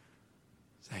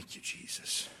 Thank you,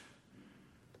 Jesus.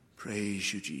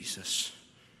 Praise you, Jesus.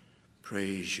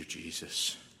 Praise you,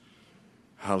 Jesus.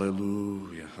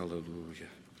 Hallelujah, hallelujah.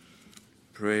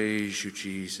 Praise you,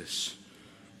 Jesus.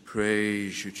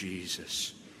 Praise you,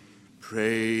 Jesus.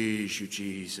 Praise you,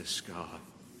 Jesus, God.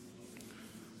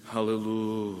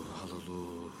 Hallelujah,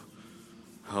 hallelujah.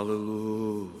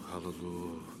 Hallelujah,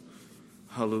 hallelujah.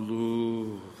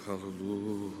 Hallelujah,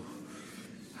 hallelujah.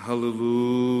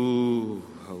 Hallelujah,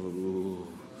 hallelujah.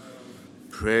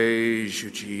 Praise you,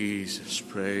 Jesus.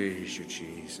 Praise you,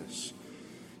 Jesus.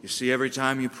 You see, every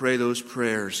time you pray those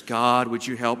prayers, God, would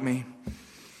you help me?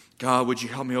 God, would you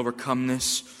help me overcome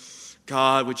this?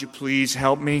 God, would you please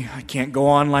help me? I can't go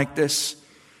on like this.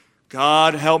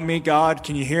 God, help me. God,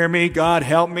 can you hear me? God,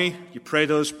 help me. You pray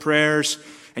those prayers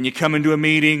and you come into a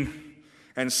meeting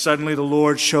and suddenly the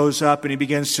Lord shows up and He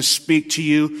begins to speak to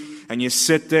you and you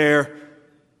sit there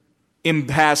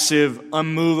impassive,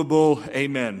 unmovable.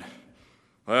 Amen.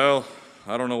 Well,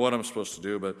 I don't know what I'm supposed to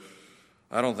do, but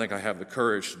I don't think I have the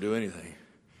courage to do anything.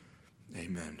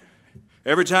 Amen.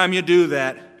 Every time you do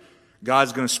that,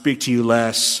 God's going to speak to you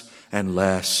less and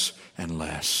less and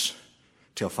less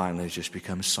till finally it just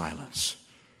becomes silence.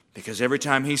 Because every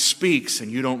time He speaks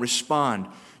and you don't respond,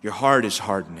 your heart is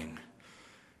hardening.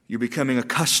 You're becoming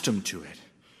accustomed to it.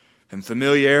 And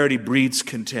familiarity breeds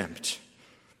contempt.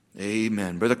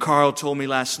 Amen. Brother Carl told me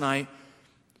last night,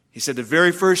 he said, the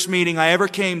very first meeting I ever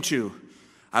came to,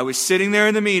 I was sitting there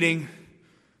in the meeting.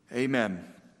 Amen.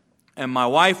 And my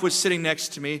wife was sitting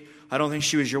next to me. I don't think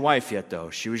she was your wife yet, though.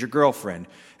 She was your girlfriend.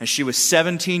 And she was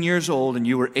 17 years old and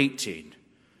you were 18.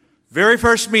 Very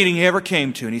first meeting he ever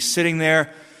came to. And he's sitting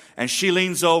there and she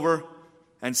leans over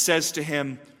and says to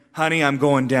him, "Honey, I'm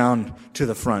going down to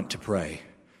the front to pray."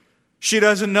 She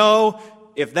doesn't know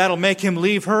if that'll make him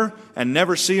leave her and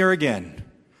never see her again.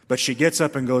 But she gets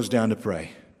up and goes down to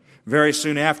pray. Very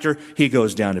soon after, he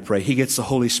goes down to pray. He gets the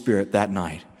Holy Spirit that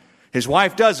night. His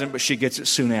wife doesn't, but she gets it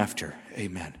soon after.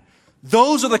 Amen.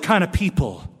 Those are the kind of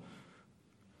people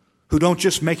who don't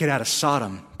just make it out of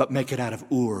Sodom, but make it out of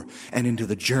Ur and into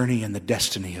the journey and the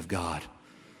destiny of God.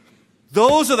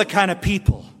 Those are the kind of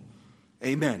people,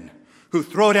 amen, who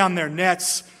throw down their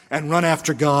nets and run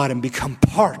after God and become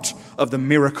part of the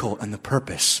miracle and the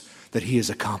purpose that He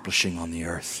is accomplishing on the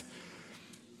earth.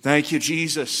 Thank you,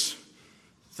 Jesus.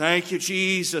 Thank you,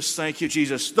 Jesus. Thank you,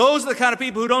 Jesus. Those are the kind of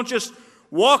people who don't just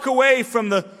walk away from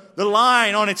the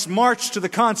line on its march to the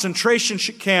concentration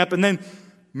camp and then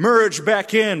merge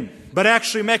back in, but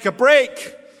actually make a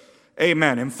break.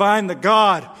 Amen. And find the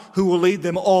God who will lead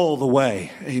them all the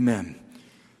way. Amen.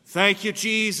 Thank you,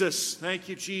 Jesus. Thank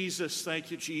you, Jesus. Thank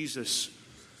you, Jesus.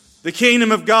 The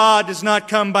kingdom of God does not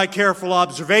come by careful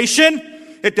observation.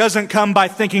 It doesn't come by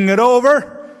thinking it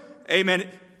over. Amen.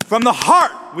 From the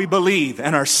heart we believe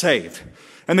and are saved.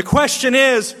 And the question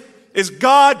is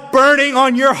God burning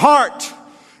on your heart?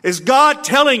 Is God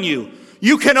telling you,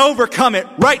 you can overcome it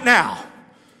right now?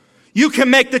 You can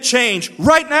make the change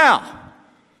right now?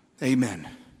 Amen.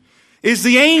 Is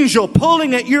the angel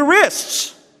pulling at your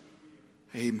wrists?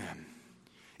 Amen.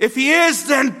 If he is,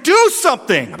 then do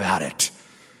something about it.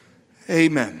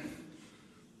 Amen.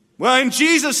 Well, in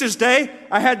Jesus' day,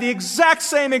 I had the exact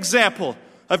same example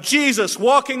of Jesus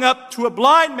walking up to a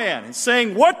blind man and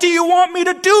saying, "What do you want me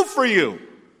to do for you?"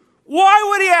 Why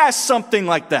would he ask something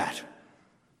like that?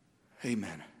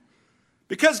 Amen.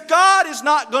 Because God is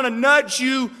not going to nudge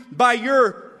you by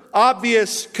your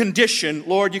obvious condition.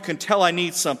 Lord, you can tell I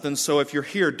need something, so if you're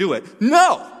here, do it.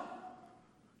 No.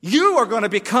 You are going to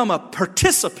become a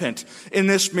participant in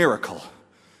this miracle.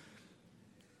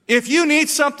 If you need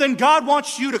something, God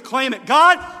wants you to claim it.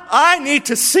 God, I need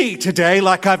to see today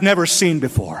like I've never seen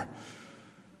before.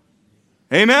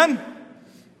 Amen?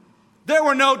 There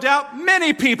were no doubt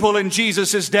many people in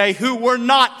Jesus' day who were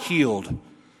not healed.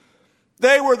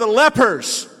 They were the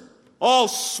lepers, all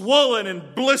swollen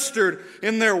and blistered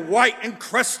in their white and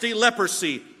crusty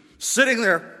leprosy, sitting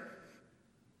there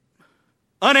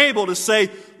unable to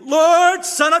say, Lord,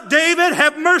 Son of David,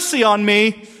 have mercy on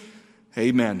me.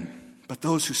 Amen. But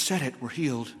those who said it were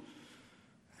healed.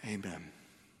 Amen.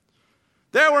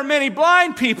 There were many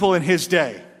blind people in his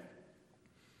day,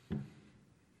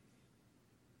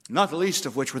 not the least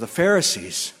of which were the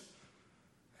Pharisees.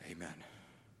 Amen.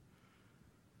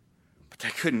 But they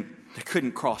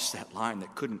couldn't cross that line. They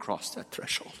couldn't cross that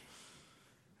threshold.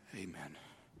 Amen.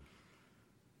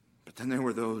 But then there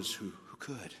were those who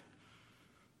could.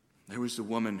 There was the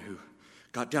woman who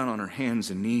got down on her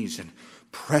hands and knees and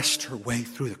pressed her way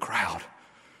through the crowd.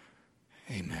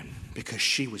 Amen. Because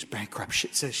she was bankrupt.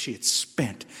 It says she had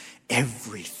spent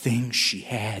everything she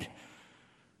had.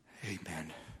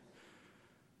 Amen.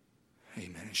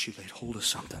 Amen. And she laid hold of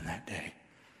something that day.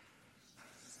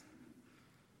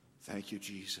 Thank you,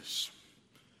 Jesus.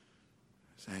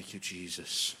 Thank you,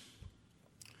 Jesus.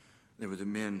 There were the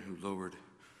men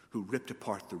who ripped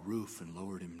apart the roof and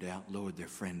lowered their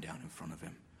friend down in front of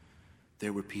him.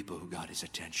 There were people who got his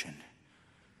attention.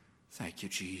 Thank you,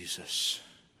 Jesus.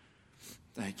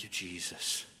 Thank you,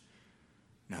 Jesus.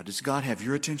 Now, does God have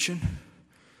your attention?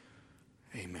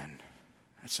 Amen.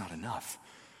 That's not enough.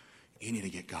 You need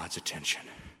to get God's attention.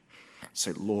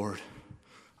 Say, Lord,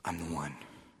 I'm the one,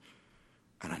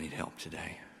 and I need help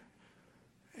today.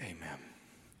 Amen.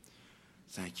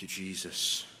 Thank you,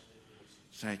 Jesus.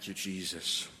 Thank you,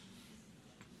 Jesus.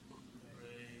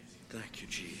 Thank you,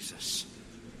 Jesus.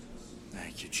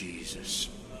 Thank you, Jesus.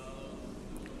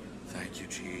 Thank you,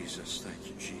 Jesus. Thank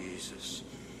you, Jesus.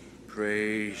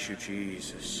 Praise you,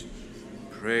 Jesus.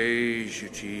 Praise you,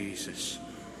 Jesus.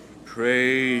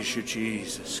 Praise you,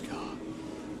 Jesus, God.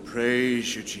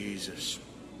 Praise you, Jesus.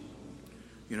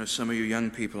 You know, some of you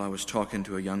young people, I was talking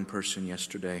to a young person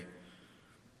yesterday,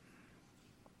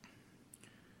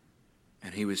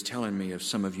 and he was telling me of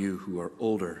some of you who are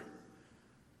older,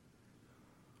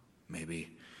 maybe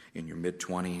in your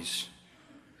mid-20s.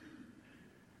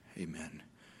 Amen.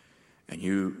 And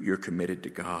you're committed to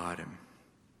God,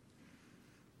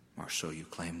 or so you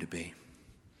claim to be.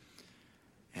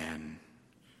 And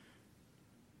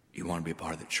you want to be a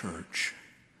part of the church.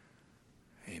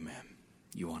 Amen.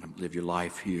 You want to live your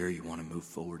life here. You want to move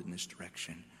forward in this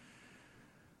direction.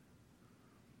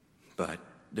 But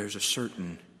there's a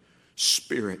certain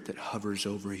spirit that hovers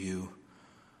over you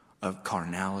of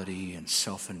carnality and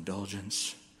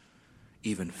self-indulgence,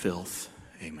 even filth.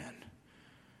 Amen.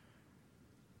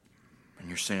 And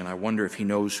you're saying, I wonder if he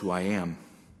knows who I am.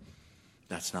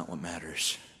 That's not what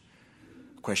matters.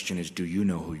 The question is, do you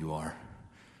know who you are?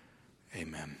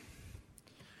 Amen.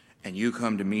 And you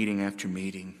come to meeting after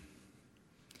meeting,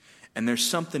 and there's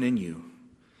something in you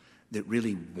that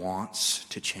really wants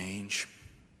to change.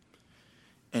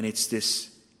 And it's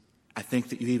this, I think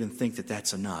that you even think that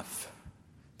that's enough,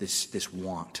 this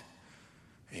want.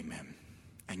 Amen.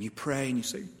 And you pray and you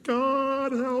say,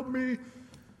 God, help me.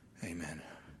 Amen.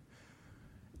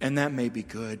 And that may be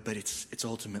good, but it's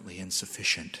ultimately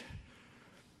insufficient.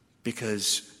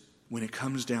 Because when it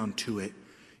comes down to it,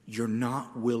 you're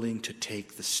not willing to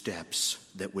take the steps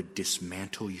that would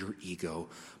dismantle your ego,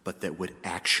 but that would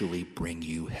actually bring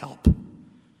you help.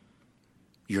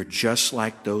 You're just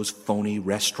like those phony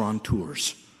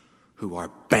restaurateurs who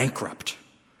are bankrupt,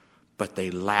 but they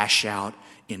lash out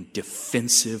in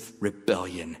defensive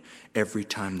rebellion every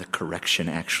time the correction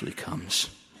actually comes.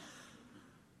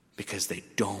 Because they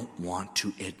don't want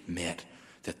to admit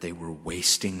that they were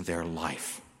wasting their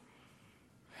life.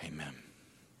 Amen.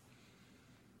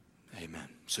 Amen.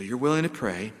 So you're willing to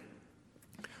pray,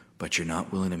 but you're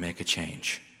not willing to make a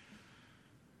change.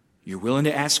 You're willing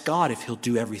to ask God if he'll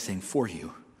do everything for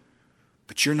you,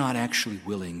 but you're not actually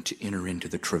willing to enter into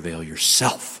the travail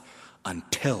yourself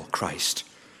until Christ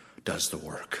does the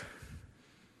work.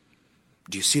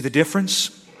 Do you see the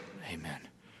difference? Amen.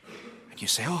 And you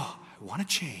say, oh, I want to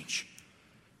change.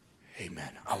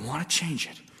 Amen. I want to change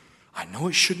it. I know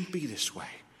it shouldn't be this way.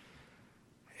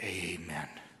 Amen.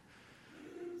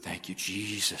 Thank you,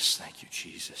 Jesus. Thank you,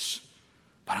 Jesus.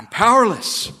 But I'm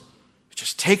powerless. It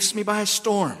just takes me by a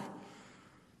storm.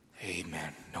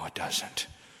 Amen. No, it doesn't.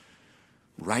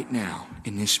 Right now,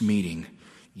 in this meeting,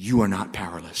 you are not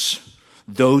powerless.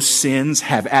 Those sins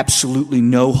have absolutely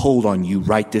no hold on you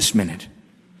right this minute.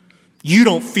 You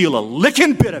don't feel a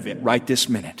licking bit of it right this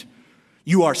minute.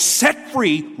 You are set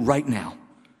free right now.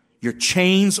 Your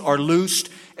chains are loosed.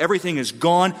 Everything is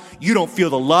gone. You don't feel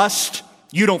the lust.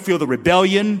 You don't feel the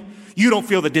rebellion. You don't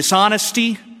feel the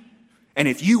dishonesty. And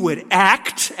if you would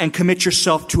act and commit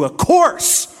yourself to a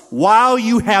course while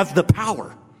you have the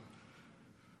power,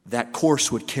 that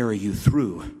course would carry you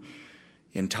through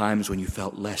in times when you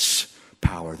felt less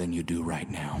power than you do right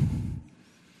now.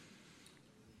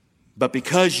 But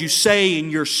because you say in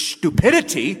your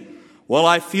stupidity, well,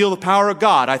 I feel the power of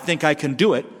God, I think I can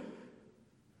do it,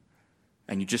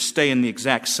 and you just stay in the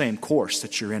exact same course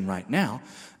that you're in right now,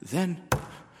 then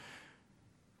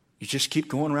you just keep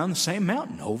going around the same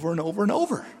mountain over and over and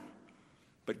over.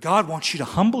 But God wants you to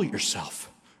humble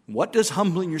yourself. What does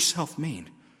humbling yourself mean?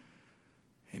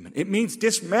 Amen. It means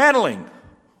dismantling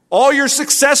all your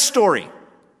success story.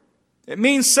 It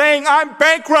means saying, I'm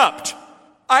bankrupt.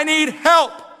 I need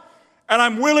help. And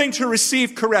I'm willing to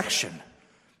receive correction.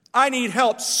 I need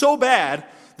help so bad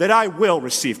that I will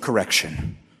receive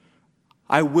correction.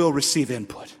 I will receive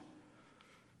input.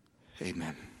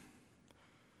 Amen.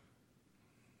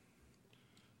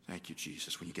 Thank you,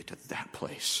 Jesus. When you get to that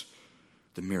place,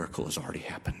 the miracle has already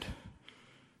happened.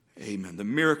 Amen. The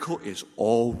miracle is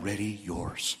already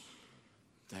yours.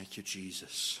 Thank you,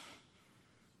 Jesus.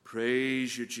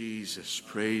 Praise you, Jesus.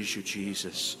 Praise you,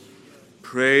 Jesus.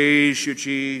 Praise you,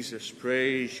 Jesus.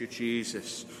 Praise you,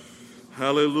 Jesus.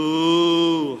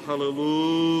 Hallelujah.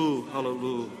 Hallelujah.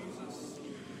 Hallelujah.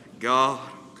 God,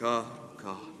 God,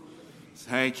 God.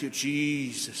 Thank you,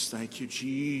 Jesus. Thank you,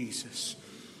 Jesus.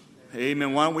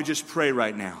 Amen. Why don't we just pray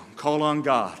right now? Call on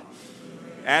God.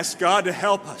 Ask God to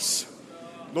help us.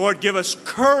 Lord, give us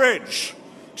courage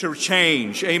to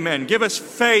change. Amen. Give us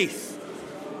faith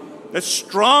that's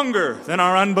stronger than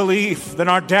our unbelief, than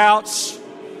our doubts.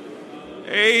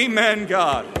 Amen,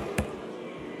 God.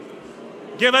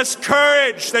 Give us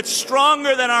courage that's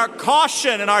stronger than our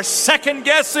caution and our second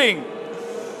guessing.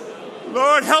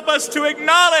 Lord, help us to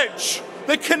acknowledge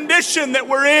the condition that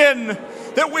we're in,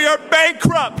 that we are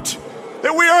bankrupt,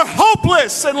 that we are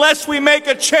hopeless unless we make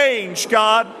a change,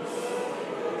 God.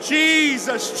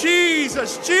 Jesus,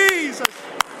 Jesus, Jesus.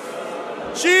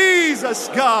 Jesus,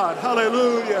 God.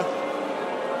 Hallelujah.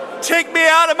 Take me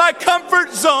out of my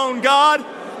comfort zone, God.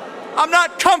 I'm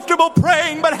not comfortable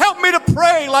praying, but help me to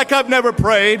pray like I've never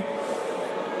prayed.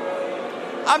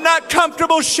 I'm not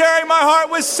comfortable sharing my heart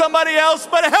with somebody else,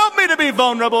 but help me to be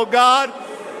vulnerable, God.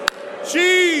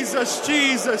 Jesus,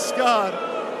 Jesus, God.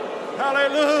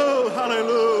 Hallelujah,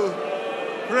 hallelujah.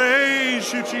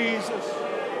 Praise you, Jesus.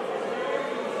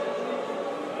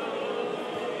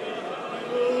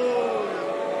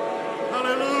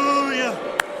 Hallelujah.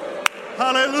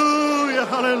 Hallelujah,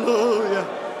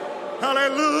 hallelujah.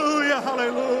 Hallelujah,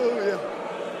 hallelujah.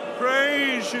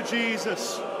 Praise you,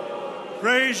 Jesus.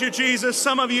 Praise you, Jesus.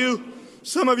 Some of you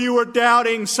were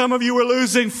doubting. Some of you were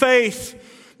losing faith.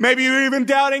 Maybe you're even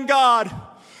doubting God.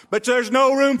 But there's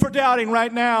no room for doubting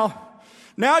right now.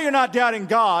 Now you're not doubting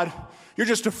God. You're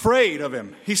just afraid of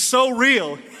Him. He's so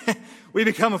real. We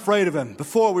become afraid of Him.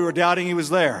 Before we were doubting He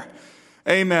was there.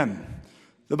 Amen.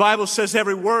 The Bible says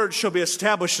every word shall be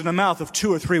established in the mouth of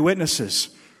 2 or 3 witnesses.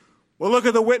 Well, look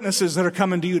at the witnesses that are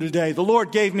coming to you today. The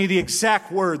Lord gave me the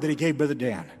exact word that He gave Brother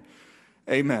Dan.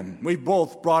 Amen. We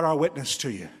both brought our witness to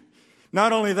you.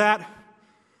 Not only that,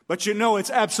 but you know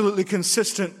it's absolutely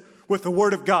consistent with the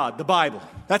Word of God, the Bible.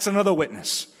 That's another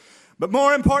witness. But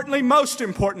more importantly, most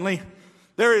importantly,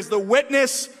 there is the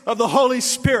witness of the Holy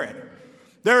Spirit.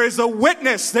 There is a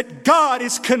witness that God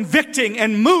is convicting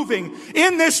and moving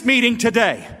in this meeting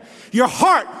today. Your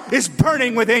heart is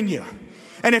burning within you.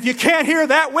 And if you can't hear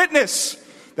that witness,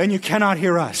 then you cannot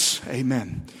hear us.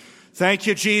 Amen. Thank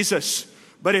you, Jesus.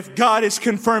 But if God is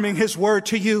confirming His word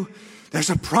to you, there's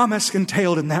a promise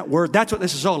entailed in that word. That's what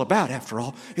this is all about, after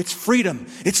all. It's freedom.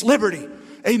 It's liberty.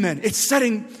 Amen. It's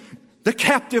setting the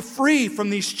captive free from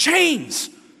these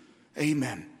chains.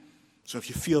 Amen. So if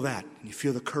you feel that, and you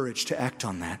feel the courage to act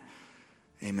on that,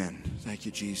 amen. Thank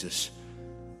you, Jesus.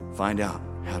 Find out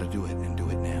how to do it and do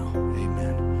it now. Amen.